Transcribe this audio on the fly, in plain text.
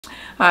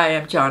Hi,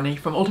 I'm Johnny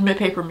from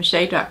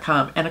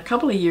UltimatePaperMache.com, and a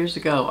couple of years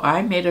ago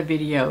I made a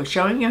video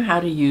showing you how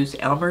to use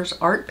Elmer's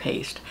art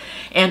paste.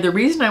 And the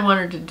reason I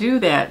wanted to do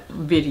that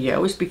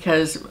video is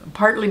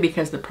partly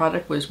because the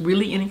product was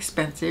really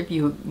inexpensive.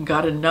 You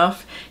got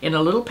enough in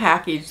a little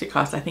package that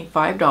cost I think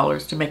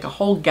 $5 to make a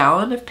whole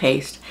gallon of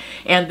paste,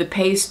 and the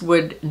paste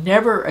would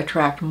never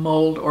attract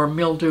mold or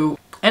mildew.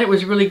 And it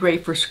was really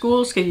great for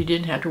schools because you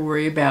didn't have to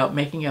worry about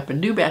making up a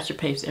new batch of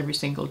paste every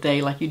single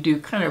day like you do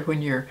kind of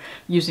when you're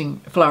using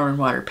flour and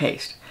water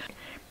paste.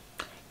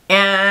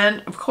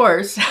 And of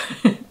course,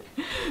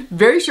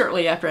 very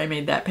shortly after I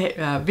made that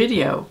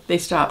video, they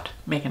stopped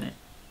making it.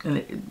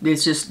 And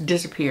it's just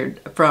disappeared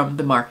from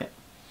the market.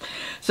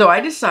 So I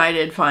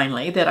decided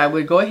finally that I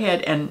would go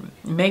ahead and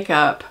make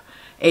up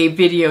a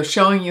video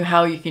showing you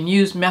how you can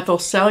use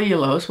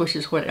methylcellulose, which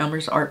is what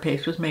Elmer's art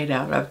paste was made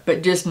out of,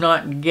 but just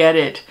not get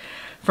it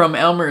from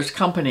Elmer's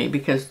company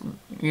because,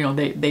 you know,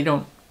 they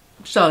don't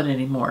sell it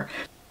anymore.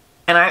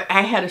 And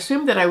I had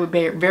assumed that I would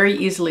very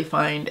easily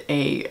find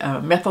a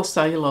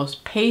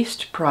methylcellulose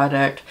paste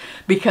product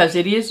because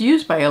it is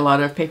used by a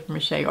lot of paper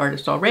mache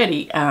artists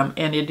already,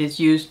 and it is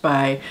used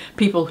by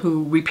people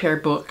who repair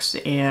books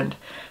and,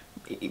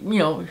 you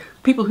know,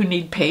 people who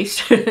need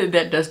paste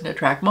that doesn't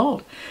attract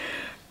mold.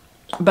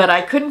 But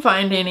I couldn't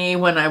find any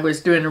when I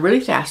was doing a really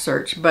fast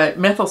search, but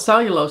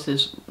methylcellulose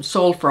is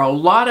sold for a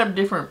lot of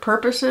different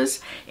purposes,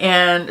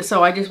 and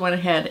so I just went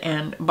ahead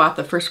and bought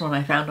the first one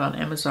I found on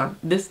Amazon.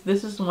 This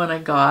is the one I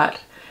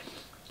got.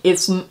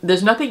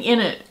 There's nothing in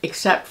it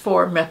except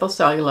for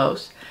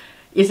methylcellulose.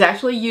 It's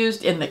actually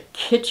used in the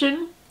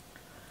kitchen,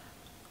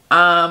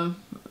 and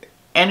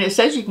it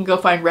says you can go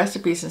find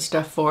recipes and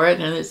stuff for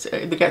it,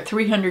 and they got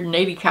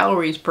 380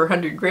 calories per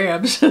 100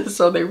 grams,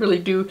 so they really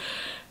do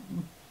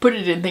put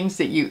it in things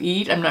that you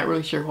eat. I'm not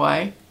really sure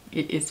why.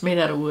 It's made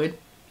out of wood.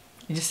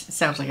 It just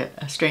sounds like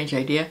a strange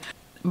idea.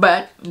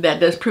 But that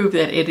does prove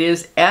that it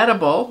is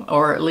edible,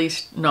 or at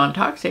least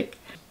non-toxic.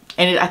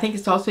 And I think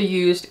it's also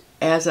used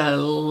as a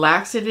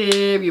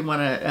laxative. You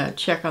want to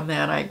check on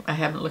that. I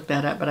haven't looked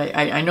that up, but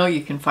I know you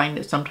can find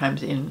it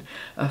sometimes in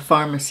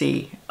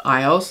pharmacy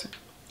aisles.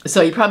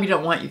 So you probably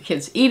don't want your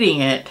kids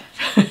eating it,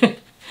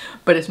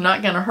 but it's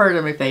not going to hurt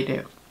them if they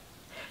do.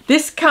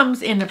 This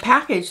comes in a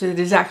package that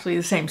is actually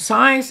the same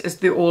size as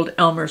the old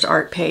Elmer's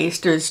art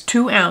paste. There's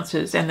 2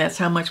 ounces, and that's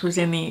how much was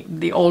in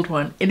the old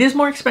one. It is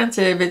more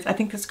expensive. I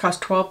think this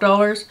cost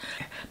 $12.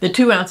 The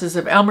 2 ounces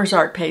of Elmer's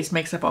art paste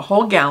makes up a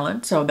whole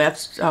gallon, so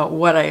that's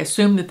what I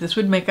assumed that this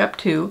would make up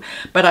too.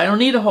 But I don't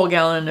need a whole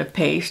gallon of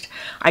paste.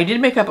 I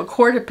did make up a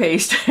quart of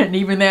paste, and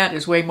even that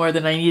is way more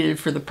than I needed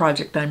for the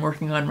project I'm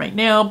working on right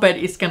now, but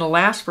it's going to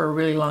last for a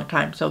really long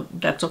time, so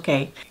that's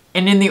okay.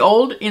 And in the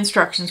old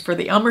instructions for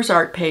the Elmer's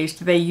art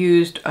paste, they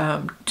used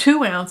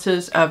 2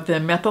 ounces of the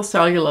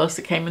methylcellulose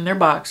that came in their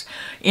box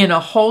in a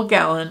whole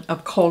gallon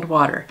of cold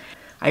water.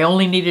 I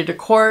only needed a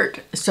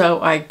quart,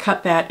 so I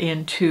cut that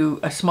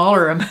into a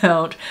smaller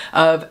amount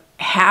of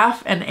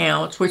 ½ an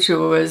ounce, which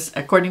was,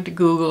 according to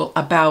Google,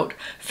 about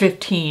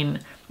 15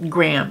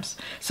 grams.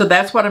 So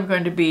that's what I'm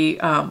going to be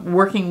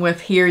working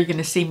with here. You're going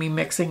to see me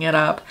mixing it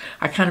up.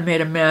 I kind of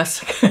made a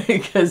mess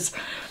because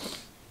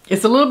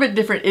it's a little bit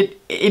different.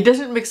 It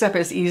doesn't mix up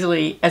as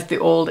easily as the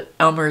old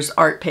Elmer's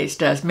art paste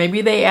does.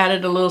 Maybe they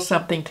added a little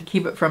something to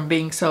keep it from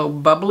being so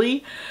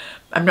bubbly.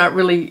 I'm not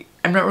really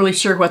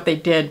sure what they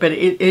did, but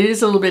it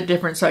is a little bit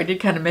different, so I did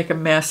kind of make a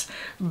mess.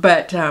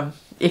 But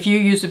if you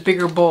use a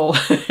bigger bowl,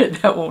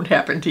 that won't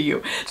happen to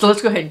you. So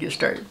let's go ahead and get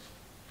started.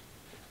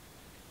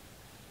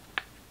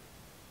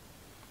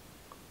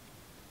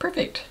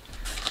 Perfect.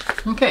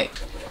 Okay,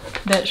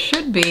 that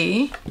should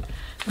be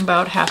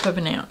about ½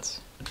 an ounce.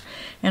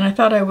 And I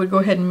thought I would go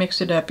ahead and mix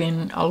it up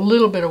in a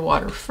little bit of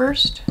water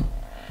first,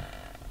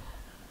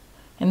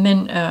 and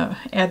then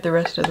add the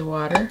rest of the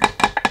water.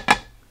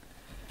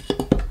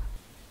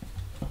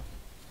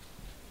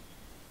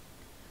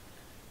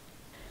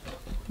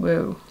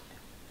 Whoa,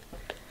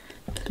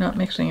 not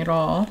mixing at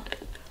all.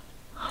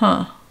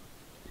 Huh.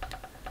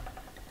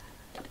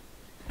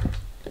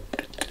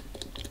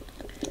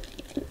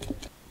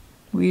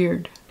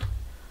 Weird.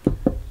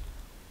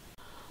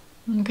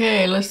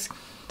 Okay, let's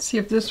see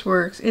if this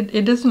works.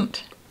 It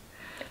isn't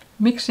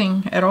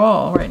mixing at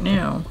all right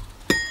now.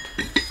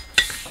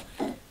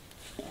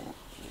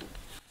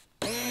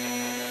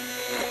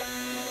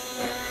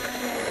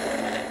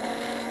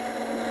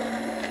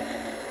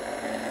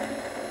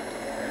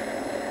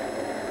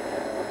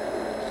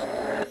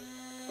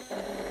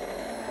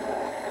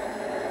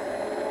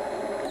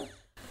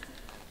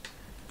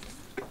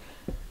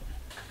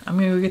 I'm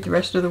going to go get the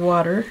rest of the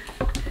water.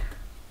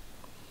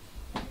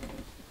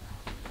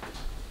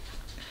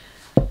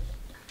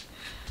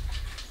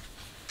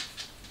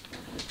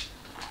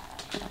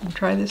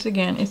 Try this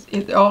again.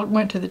 It all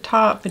went to the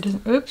top. It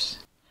doesn't. Oops.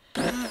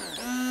 I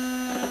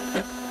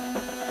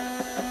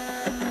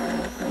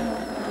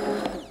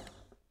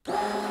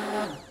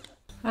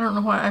don't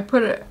know why I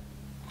put it.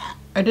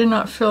 I did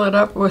not fill it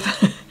up with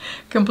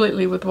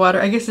completely with water.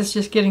 I guess it's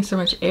just getting so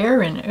much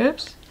air in it.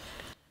 Oops.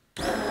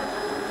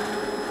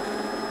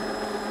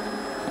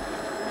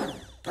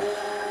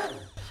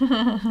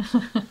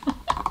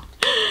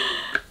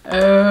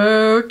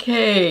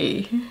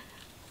 Okay.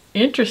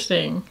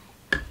 Interesting.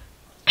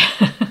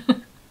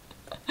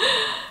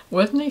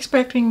 Wasn't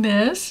expecting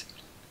this.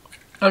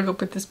 I'll go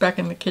put this back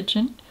in the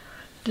kitchen.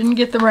 Didn't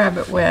get the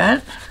rabbit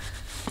wet.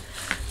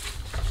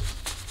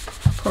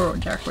 Poor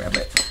old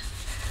jackrabbit.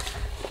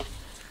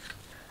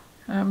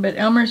 But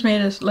Elmer's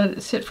made us let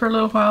it sit for a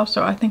little while,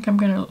 so I think I'm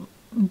going to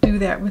do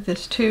that with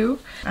this too.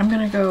 I'm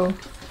going to go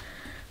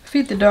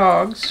feed the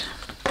dogs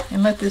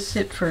and let this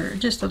sit for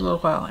just a little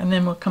while, and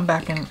then we'll come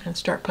back and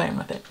start playing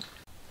with it.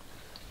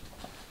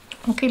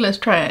 Okay, let's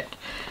try it.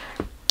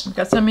 I've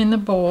got some in the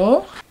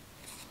bowl.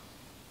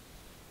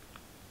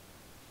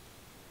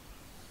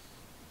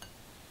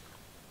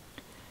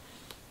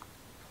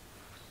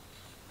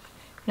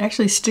 It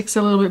actually sticks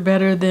a little bit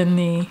better than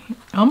the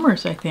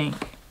Elmer's, I think.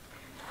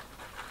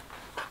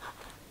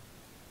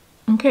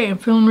 Okay, I'm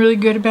feeling really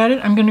good about it.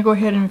 I'm going to go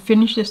ahead and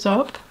finish this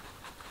up.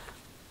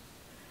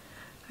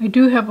 I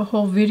do have a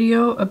whole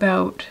video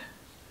about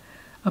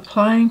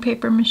applying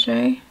paper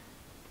mache,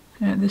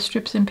 the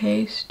strips and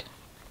paste,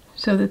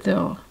 so that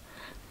they'll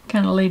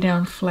kind of lay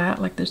down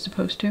flat like they're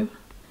supposed to.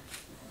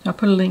 I'll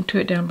put a link to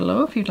it down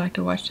below if you'd like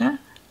to watch that.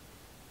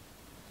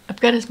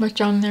 I've got as much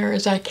on there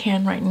as I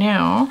can right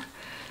now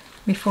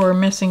before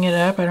messing it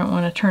up. I don't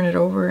want to turn it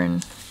over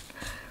and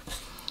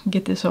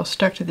get this all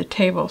stuck to the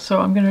table. So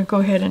I'm going to go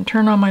ahead and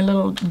turn on my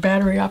little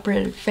battery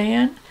operated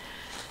fan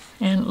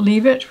and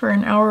leave it for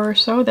an hour or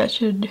so. That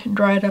should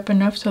dry it up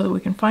enough so that we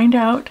can find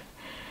out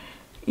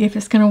if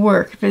it's going to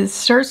work. If it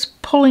starts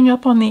pulling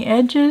up on the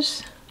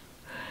edges,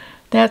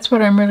 that's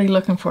what I'm really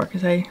looking for,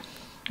 because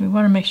we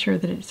want to make sure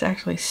that it's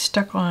actually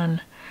stuck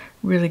on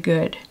really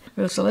good.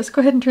 So let's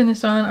go ahead and turn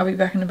this on. I'll be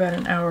back in about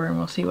an hour and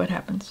we'll see what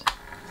happens.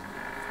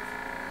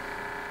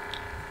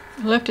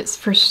 I left it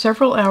for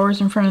several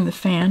hours in front of the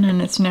fan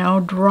and it's now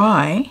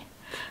dry.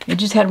 It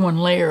just had one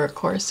layer, of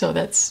course, so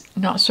that's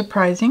not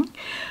surprising.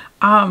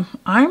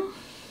 I'm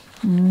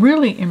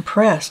really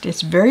impressed.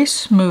 It's very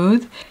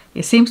smooth.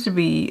 It seems to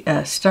be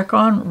stuck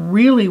on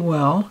really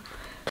well.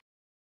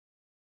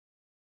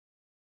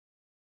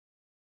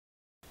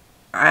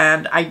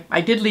 And I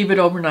did leave it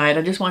overnight.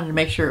 I just wanted to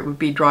make sure it would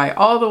be dry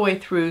all the way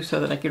through so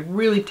that I could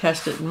really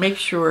test it and make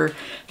sure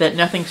that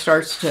nothing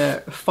starts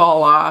to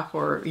fall off,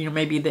 or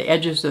maybe the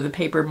edges of the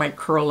paper might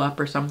curl up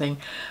or something.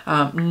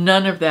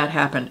 None of that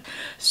happened.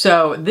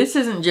 So this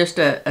isn't just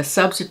a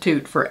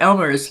substitute for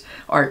Elmer's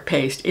art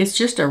paste. It's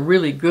just a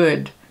really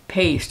good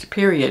paste,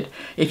 period.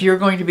 If you're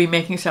going to be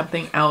making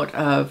something out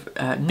of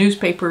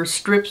newspaper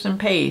strips and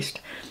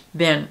paste,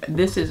 then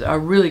this is a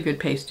really good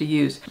paste to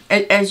use.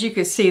 As you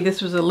can see,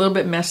 this was a little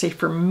bit messy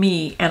for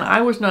me, and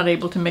I was not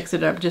able to mix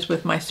it up just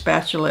with my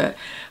spatula.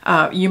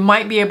 You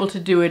might be able to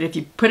do it if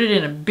you put it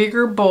in a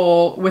bigger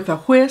bowl with a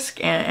whisk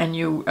and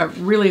you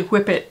really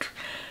whip it.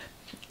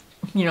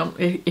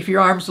 If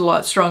your arm's a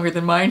lot stronger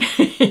than mine,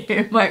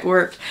 it might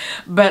work.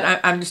 But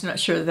I'm just not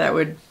sure that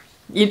would.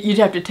 You'd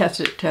have to test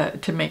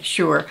it to make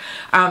sure.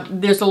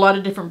 There's a lot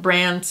of different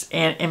brands,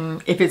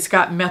 and if it's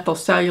got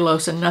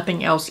methylcellulose and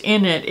nothing else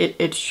in it,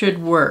 it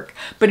should work.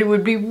 But it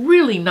would be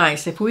really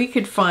nice if we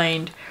could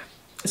find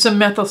some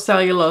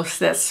methylcellulose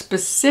that's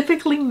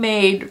specifically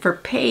made for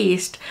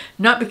paste,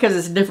 not because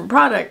it's a different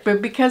product,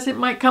 but because it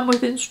might come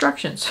with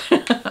instructions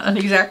on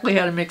exactly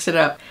how to mix it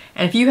up.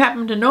 And if you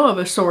happen to know of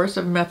a source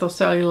of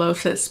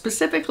methylcellulose that's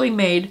specifically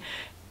made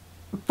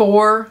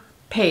for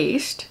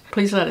paste,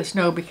 please let us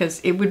know,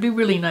 because it would be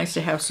really nice to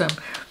have some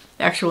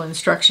actual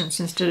instructions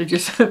instead of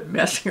just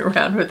messing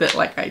around with it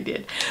like I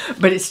did.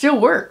 But it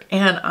still worked,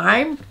 and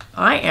I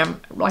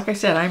am, like I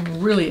said, I'm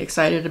really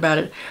excited about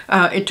it.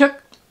 It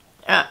took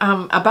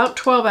about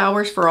 12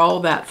 hours for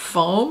all that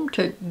foam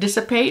to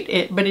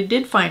dissipate, but it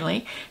did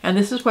finally, and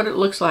this is what it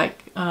looks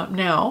like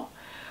now.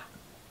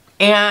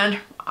 And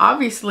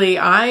obviously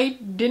I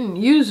didn't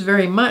use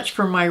very much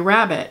for my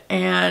rabbit,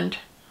 and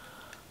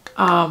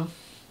I'm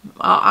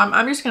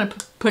just going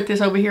to put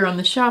this over here on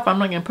the shelf. I'm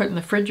not going to put it in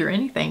the fridge or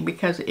anything,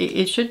 because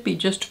it should be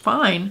just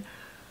fine.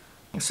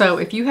 So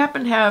if you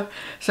happen to have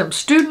some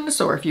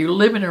students, or if you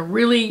live in a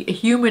really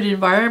humid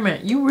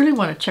environment, you really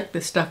want to check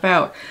this stuff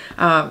out.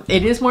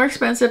 It is more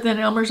expensive than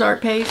Elmer's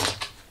art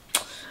paste.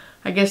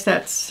 I guess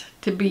that's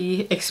to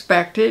be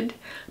expected,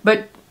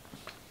 but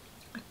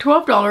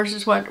 $12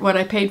 is what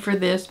I paid for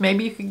this.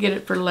 Maybe you could get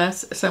it for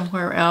less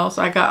somewhere else.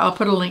 I'll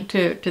put a link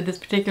to this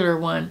particular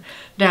one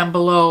down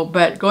below,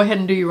 but go ahead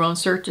and do your own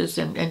searches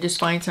and just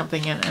find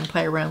something and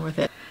play around with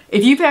it.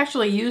 If you've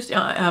actually used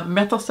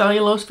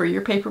methylcellulose for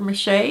your paper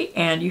mache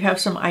and you have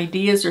some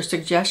ideas or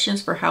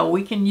suggestions for how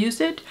we can use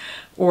it,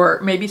 or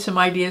maybe some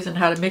ideas on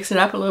how to mix it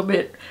up a little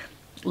bit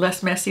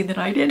less messy than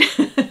I did,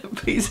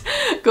 please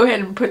go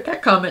ahead and put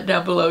that comment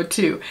down below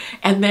too.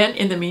 And then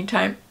in the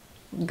meantime,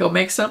 go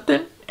make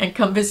something and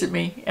come visit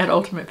me at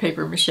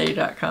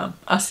ultimatepapermache.com.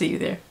 I'll see you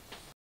there.